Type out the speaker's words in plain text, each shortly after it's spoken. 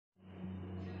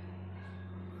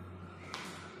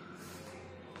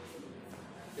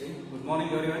Good morning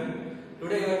everyone.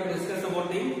 Today we are going to discuss about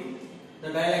the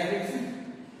dielectrics.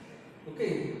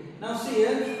 Okay. Now see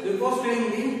here, before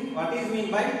studying what is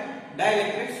meant by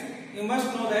dielectrics, you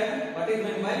must know that what is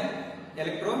meant by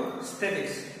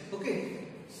electrostatics. Okay.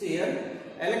 See here,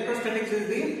 electrostatics is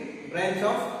the branch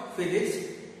of physics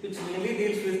which mainly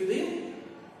deals with the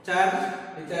charge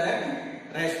which are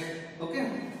at rest. Okay.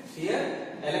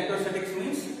 Here, electrostatics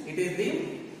means it is the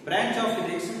branch of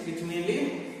physics which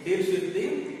mainly deals with the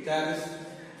charges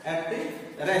at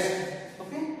the rest.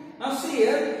 Okay. Now see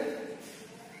here,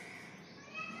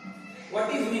 what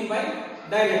is meant by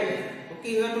dielectric.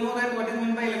 Okay, you have to know that what is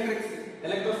meant by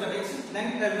electrostatics.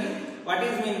 Then tell me what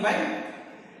is meant by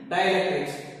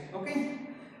dielectrics. Okay.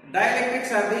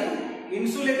 Dielectrics are the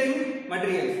insulating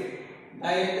materials.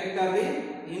 Dielectrics are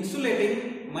the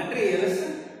insulating materials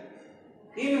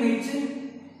in which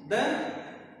the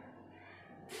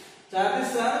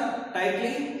charges are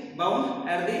tightly bound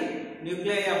at the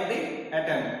nuclei of the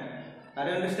atom. Are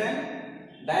you understand?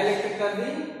 Dielectric are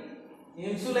the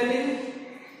insulating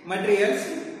materials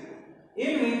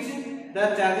in which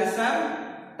the charges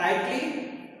are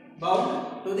tightly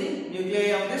bound to the nuclei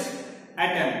of this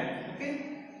atom. Okay.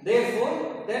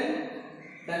 Therefore, then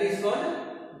that is called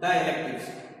dielectrics.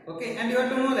 Okay. And you have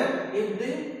to know that if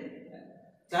the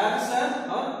charges are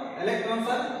or electrons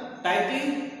are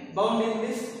tightly bound in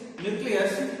this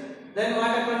nucleus, then what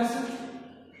happens?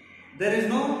 There is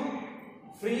no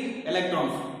free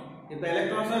electrons. If the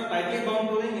electrons are tightly bound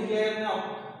to the nuclei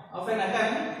of an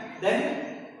atom, then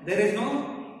there is no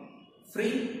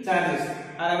free charges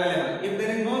are available. If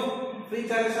there is no free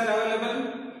charges are available,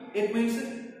 it means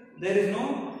there is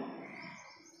no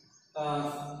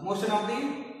motion of the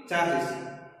charges,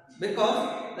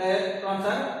 because the electrons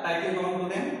are tightly bound to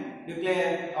the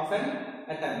nuclei of an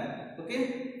atom. Okay.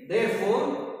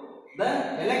 Therefore, the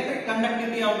electric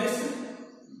conductivity of this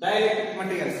dielectric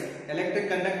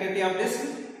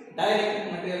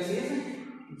materials, is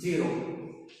 0.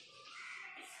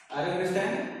 Are you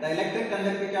understand? The electric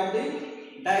conductivity of the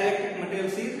dielectric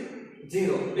materials is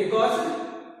 0, because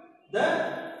you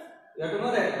have to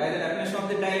know that by the definition of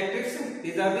the dielectrics,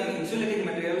 these are the insulating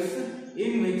materials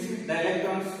in which the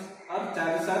electrons or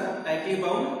charges are tightly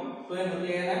bound to a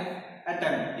nuclear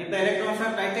atom. If the electrons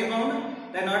are tightly bound,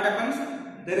 then what happens?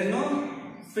 There is no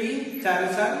free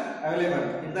charges are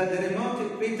available. If there is no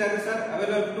free charges are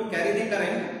available to carry the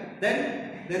current,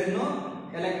 then there is no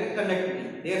electric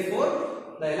conductivity.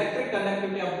 Therefore, the electric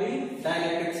conductivity of the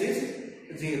dielectrics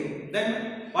is 0.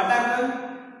 Then what are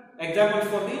the examples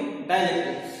for the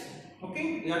dielectrics?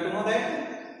 Okay, you have to know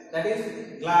that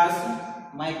is glass,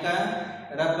 mica,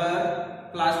 rubber,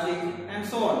 plastic, and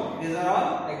so on. These are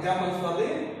all examples for the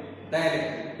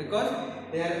dielectric, because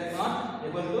they are not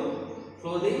able to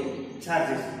flow the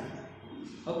charges.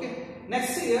 Okay.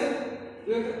 Next here,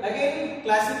 we have again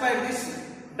classified this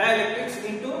dielectrics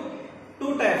into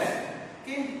two types.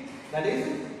 Okay. That is,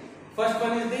 first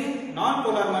one is the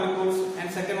non-polar molecules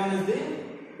and second one is the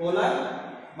polar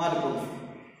molecules.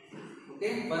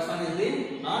 Okay. First one is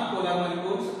the non-polar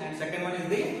molecules and second one is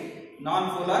the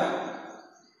polar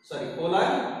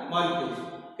molecules.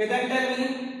 Okay. Then tell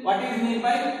me what is meant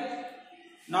by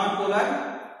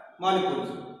non-polar molecules.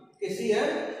 Okay, see here,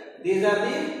 these are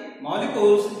the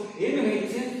molecules in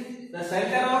which the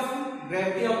center of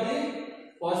gravity of the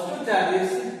positive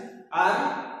charges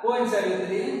are coincide with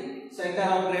the center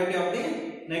of gravity of the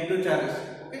negative charges.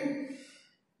 Okay,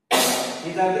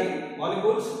 these are the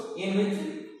molecules in which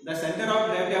the center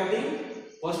of gravity of the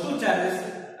positive charges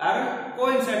are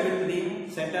coincide with the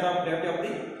center of gravity of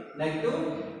the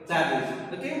negative charges.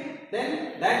 Okay,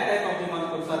 then that type of the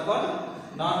molecules are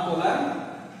called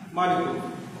non-polar molecules.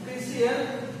 Okay, see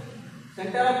here,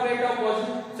 center of gravity of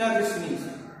positive charges means.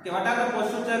 Okay, what are the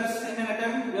positive charges in an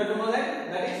atom? You have to know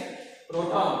that is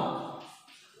proton.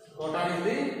 Proton is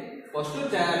the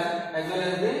positive charge as well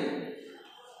as the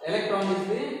electron is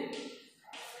the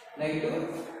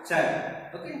negative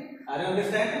charge. Okay, are you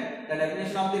understand the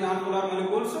definition of the non-polar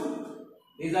molecules?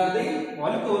 These are the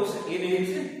molecules in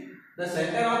which the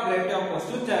center of gravity of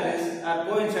positive charges are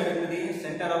coincided with the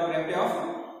center of gravity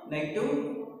of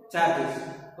negative charges.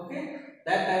 Okay,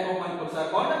 that type of molecules are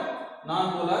called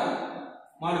non-polar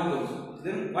molecules.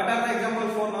 Then what are the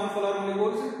examples for non-polar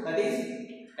molecules? That is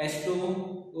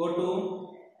H2,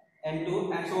 O2,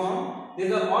 N2 and so on.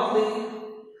 These are all the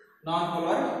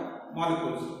non-polar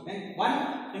molecules. And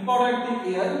one important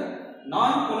thing here,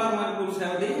 non-polar molecules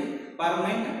have the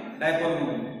permanent dipole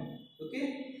moment.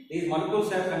 Okay, these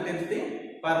molecules have contains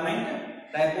the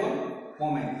permanent dipole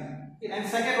moment. Okay. And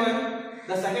second one,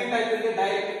 the second type is the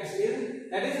dielectrics is,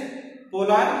 that is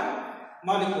polar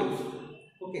molecules.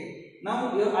 Okay,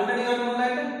 Now you already know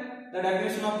that the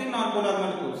definition of the non-polar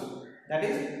molecules, that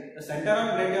is the center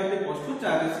of gravity of the positive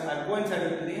charges are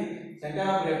coincident with the center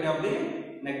of gravity of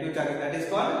the negative charges. That is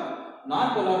called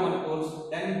non-polar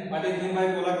molecules. Then what is meant by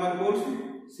polar molecules?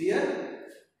 See here,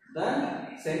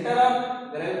 the center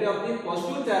of gravity of the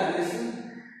positive charges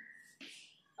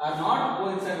are not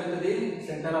coincident with the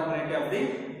center of gravity of the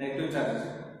negative charges.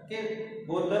 Okay,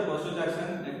 both the positive charges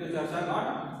and negative charges are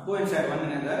not coincide one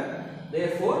another.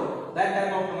 Therefore, that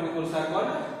type of molecules are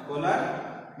called polar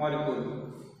molecule.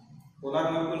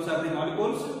 Polar molecules are the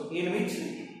molecules in which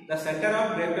the center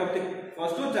of gravity of the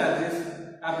positive charges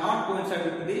are not coincide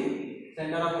with the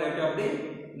center of gravity of the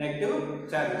negative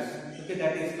charges. Okay,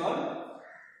 that is called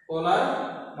polar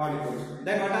molecules.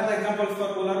 Then what are the examples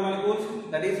for polar molecules?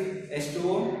 That is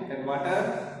H2O, and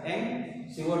water, and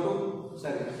C2O.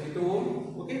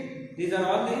 Okay, these are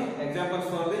all the examples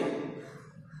for the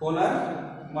polar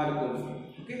molecules.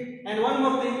 Okay, and one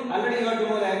more thing, already you have to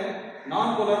know that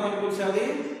non-polar molecules have the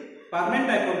permanent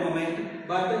dipole moment,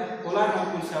 but polar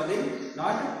molecules have the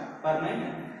not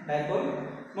permanent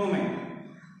dipole moment.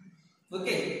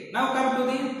 Okay, now come to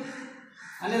the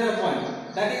another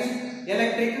point, that is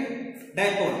electric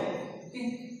dipole.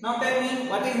 Okay, now tell me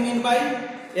what is meant by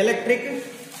electric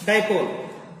dipole.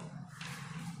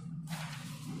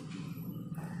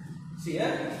 See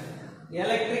here,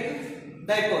 electric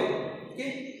dipole.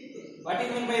 Okay, what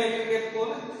is meant by electric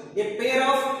dipole? A pair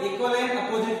of equal and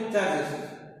opposite charges.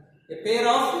 A pair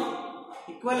of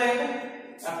equal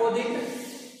and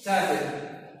opposite charges.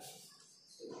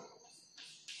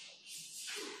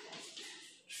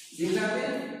 These are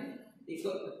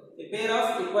a pair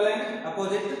of equal and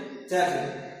opposite charges.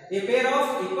 A pair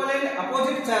of equal and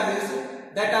opposite charges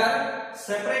that are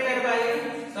separated by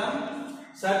some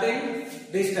certain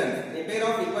distance. A pair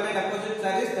of equal and opposite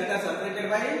charges that are separated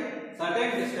by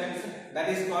certain distance, that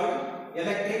is called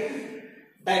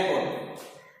electric dipole.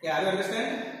 Yeah, you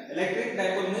understand? Electric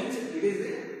dipole means it is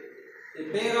a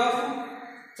pair of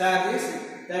charges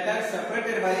that are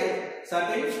separated by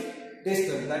certain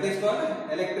distance, that is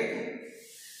called electric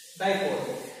dipole.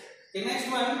 Okay,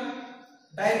 next one,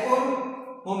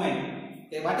 dipole moment.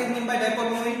 Okay, what is meant by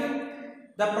dipole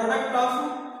moment? The product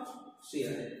of, see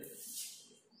here,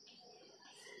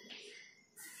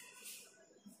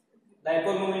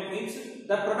 dipole moment means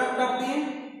the product of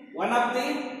the one of the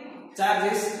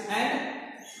charges and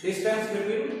distance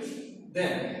between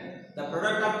them. The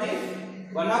product of the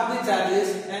one of the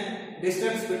charges and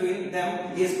distance between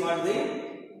them is called the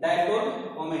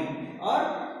dipole moment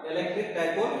or electric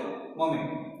dipole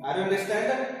moment. Are you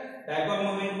understand that? Dipole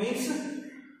moment means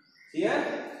here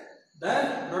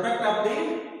the product of the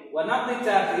one of the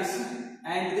charges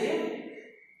and the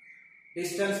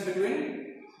distance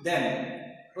between them.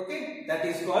 Okay, that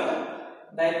is called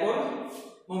dipole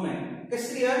moment. Okay,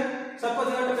 see here, suppose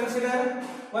you have to consider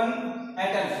one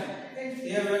atom. Okay,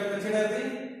 here we have to consider the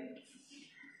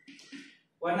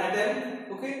one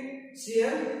atom. Okay, see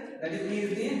here, that is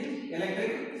the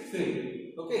electric field.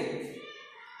 Okay,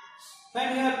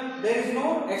 when here there is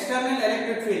no external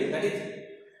electric field, that is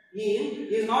E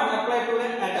is not applied to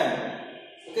an atom.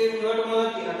 Okay, we have to know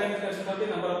that the atom consists of the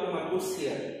number of the molecules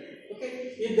here.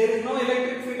 Okay, if there is no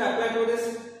electric field applied to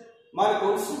this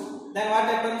molecules, then what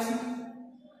happens?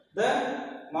 The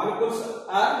molecules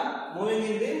are moving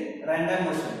in the random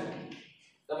motion.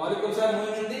 The molecules are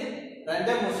moving in the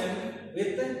random motion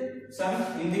with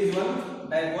some individual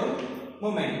dipole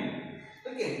moment.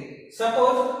 Okay,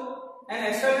 suppose an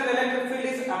external electric field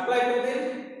is applied to the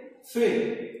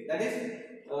field, that is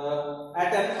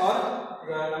atom or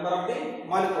the number of the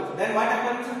molecules. Then what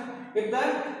happens? If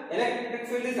the electric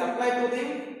field is applied to the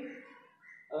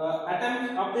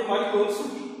atom of the molecules,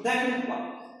 then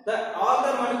all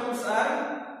the molecules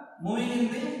are moving in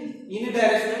the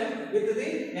unidirectional with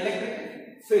the electric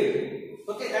field.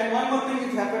 Okay, and one more thing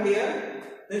is happened here.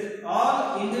 This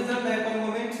all individual dipole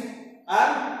moments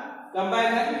are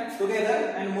combined together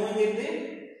and moving in the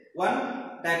one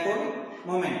dipole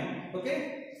moment. Okay,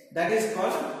 that is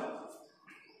called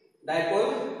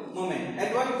dipole moment.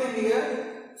 And one thing here,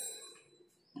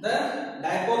 the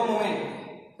dipole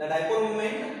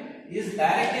moment is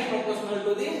directly proportional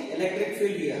to the electric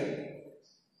field here.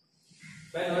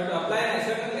 When you have to apply an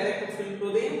external electric field to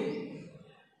the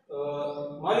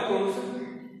molecules,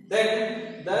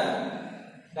 then the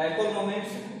dipole moment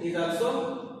is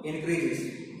also increases.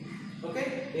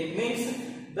 Okay, it means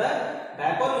the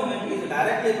dipole moment is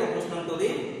directly proportional to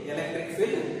the electric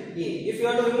field E. If you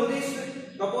have to remove this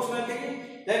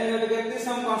proportionality, then you have to get this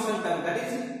some constant term, that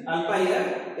is alpha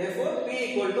here. Therefore,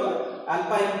 P equal to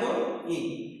alpha into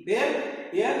E. Where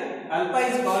here alpha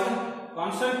is called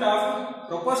constant of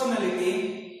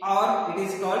proportionality, or it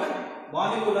is called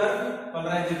molecular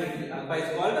polarizability. Alpha is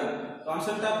called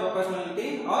constant of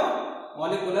proportionality or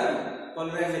molecular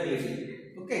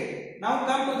polarizability. Okay, now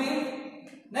come to the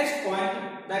next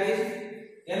point, that is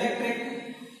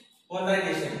electric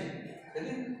polarization.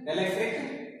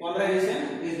 Electric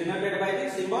polarization is denoted by the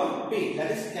symbol P,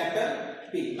 that is capital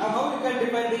P. Now how we can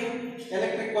define the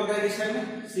electric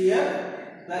polarization? See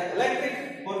here, the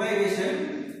electric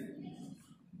polarization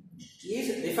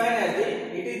is defined as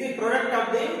it is the product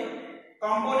of the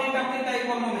component of the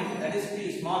dipole moment, that is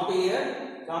P, small p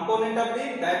here, component of the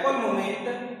dipole moment,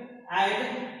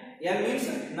 and N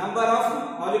means number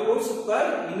of molecules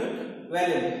per unit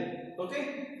volume.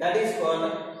 Okay, that is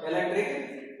called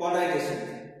electric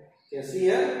polarization. Okay, see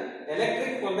here,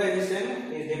 electric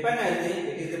polarization is defined as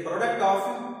it is the product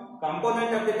of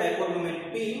component of the dipole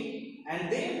moment P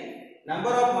and the number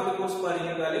of molecules per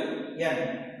unit volume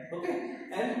N. Okay,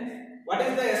 and what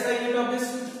is the SI unit of this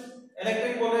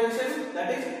electric polarization?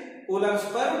 That is coulombs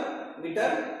per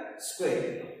meter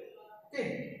square.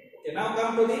 Okay, now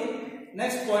come to the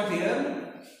next point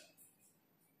here.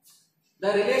 The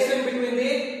relation between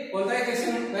the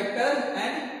polarization vector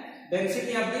and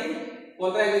density of the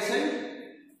polarization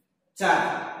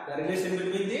charge. The relation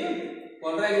between the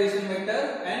polarization vector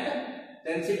and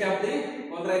density of the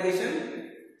polarization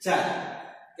charge.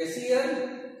 Okay, see here.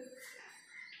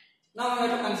 Now we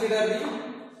have to consider the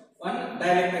one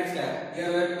dielectric slab. Here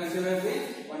we have to consider the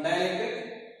one dielectric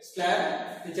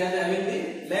slab which has having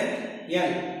the length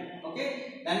L. Okay,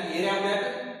 then area of that,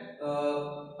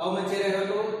 how much area have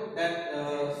to that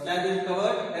slab is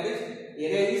covered, that is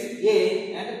area is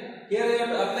A, and here we have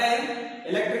to apply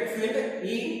electric field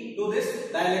E to this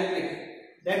dielectric.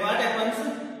 Then what happens?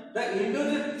 The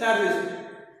induced charges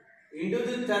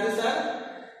are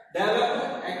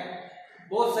developed at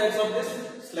both sides of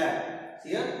this slab.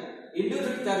 Here,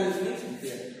 induced charges means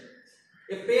here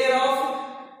a pair of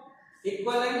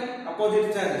equivalent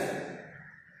opposite charges.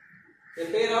 A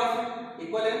pair of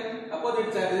equivalent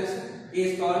opposite charges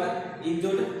is called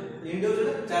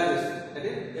induced charges. That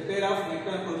is, a pair of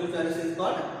equivalent opposite charges is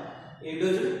called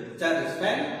induced charges.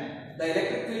 When the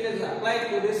electric field is applied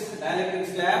to this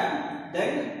dielectric slab,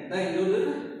 then the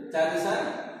induced charges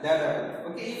are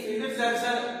developed. Okay, if induced charges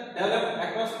are developed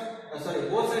across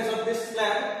both sides of this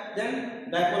slab, then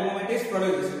dipole moment is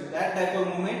produced. That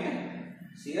dipole moment,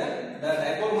 see here, the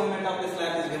dipole moment of the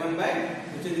slab is given by,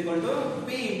 which is equal to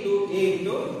P into A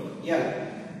into L.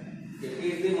 P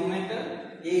is the moment,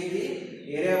 A is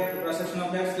the area of cross section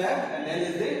of that slab, and L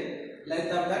is the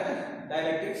length of that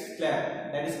dielectric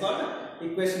slab. That is called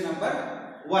equation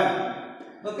number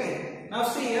 1. Okay, now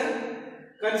see here,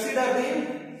 consider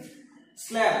the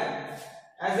slab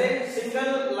as a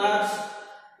single large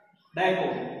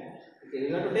dipole. Okay,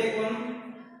 you have to take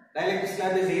one dielectric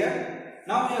slab is here.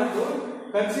 Now we have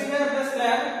to consider the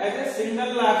slab as a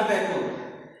single large dipole.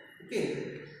 Okay,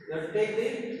 you have to take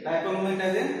the dipole moment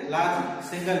as a large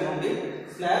single only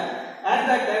slab. At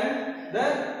that time,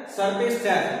 the surface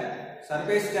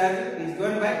charge is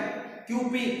given by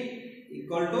QP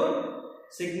equal to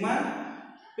sigma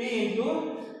P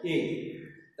into A.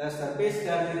 The surface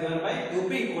charge is given by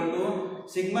QP equal to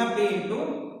sigma P into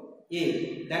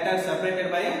A, that are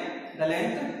separated by the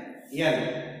length L.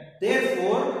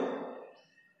 Therefore,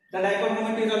 the dipole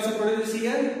moment is also produced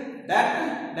here.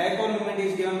 That dipole moment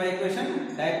is given by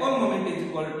equation dipole moment is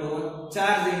equal to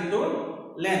charge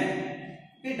into length.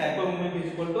 Okay, dipole moment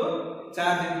is equal to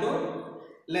charge into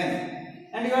length.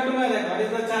 And you have to know that what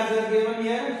is the charge given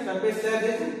here? Surface charge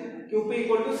is QP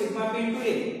equal to sigma P into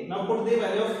A. Now put the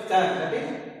value of charge, that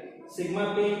is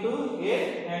sigma P into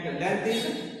A, and length is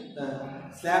the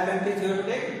slab length is you have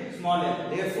to take small l.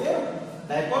 Therefore,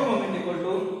 dipole moment equal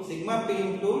to sigma P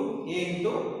into A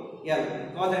into L.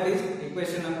 Now that is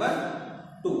equation number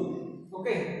 2.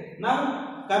 Okay.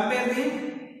 Now compare the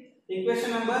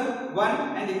equation number 1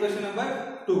 and equation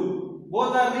number 2.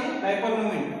 Both are the dipole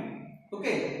moment.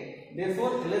 Okay.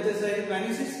 Therefore, LHS side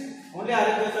vanishes. Only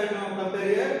RHS side now compare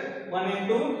here 1 and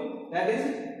 2. That is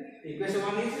equation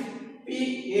 1 is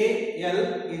PAL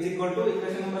is equal to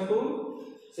equation number 2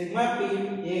 sigma P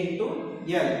A into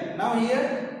L. Now here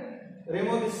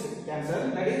remove this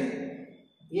cancel, that is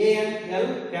A and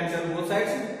L cancel both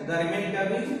sides. The remaining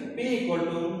term is P equal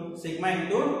to sigma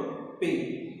into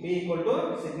P. P equal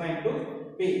to sigma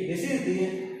into P. This is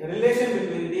the relation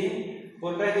between the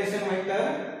polarization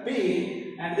vector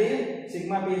P and the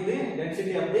sigma P is the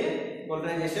density of the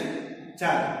polarization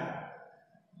charge.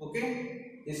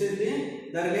 Okay, this is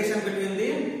the relation between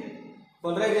the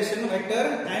polarization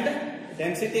vector and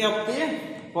density of the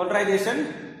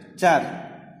polarization charge.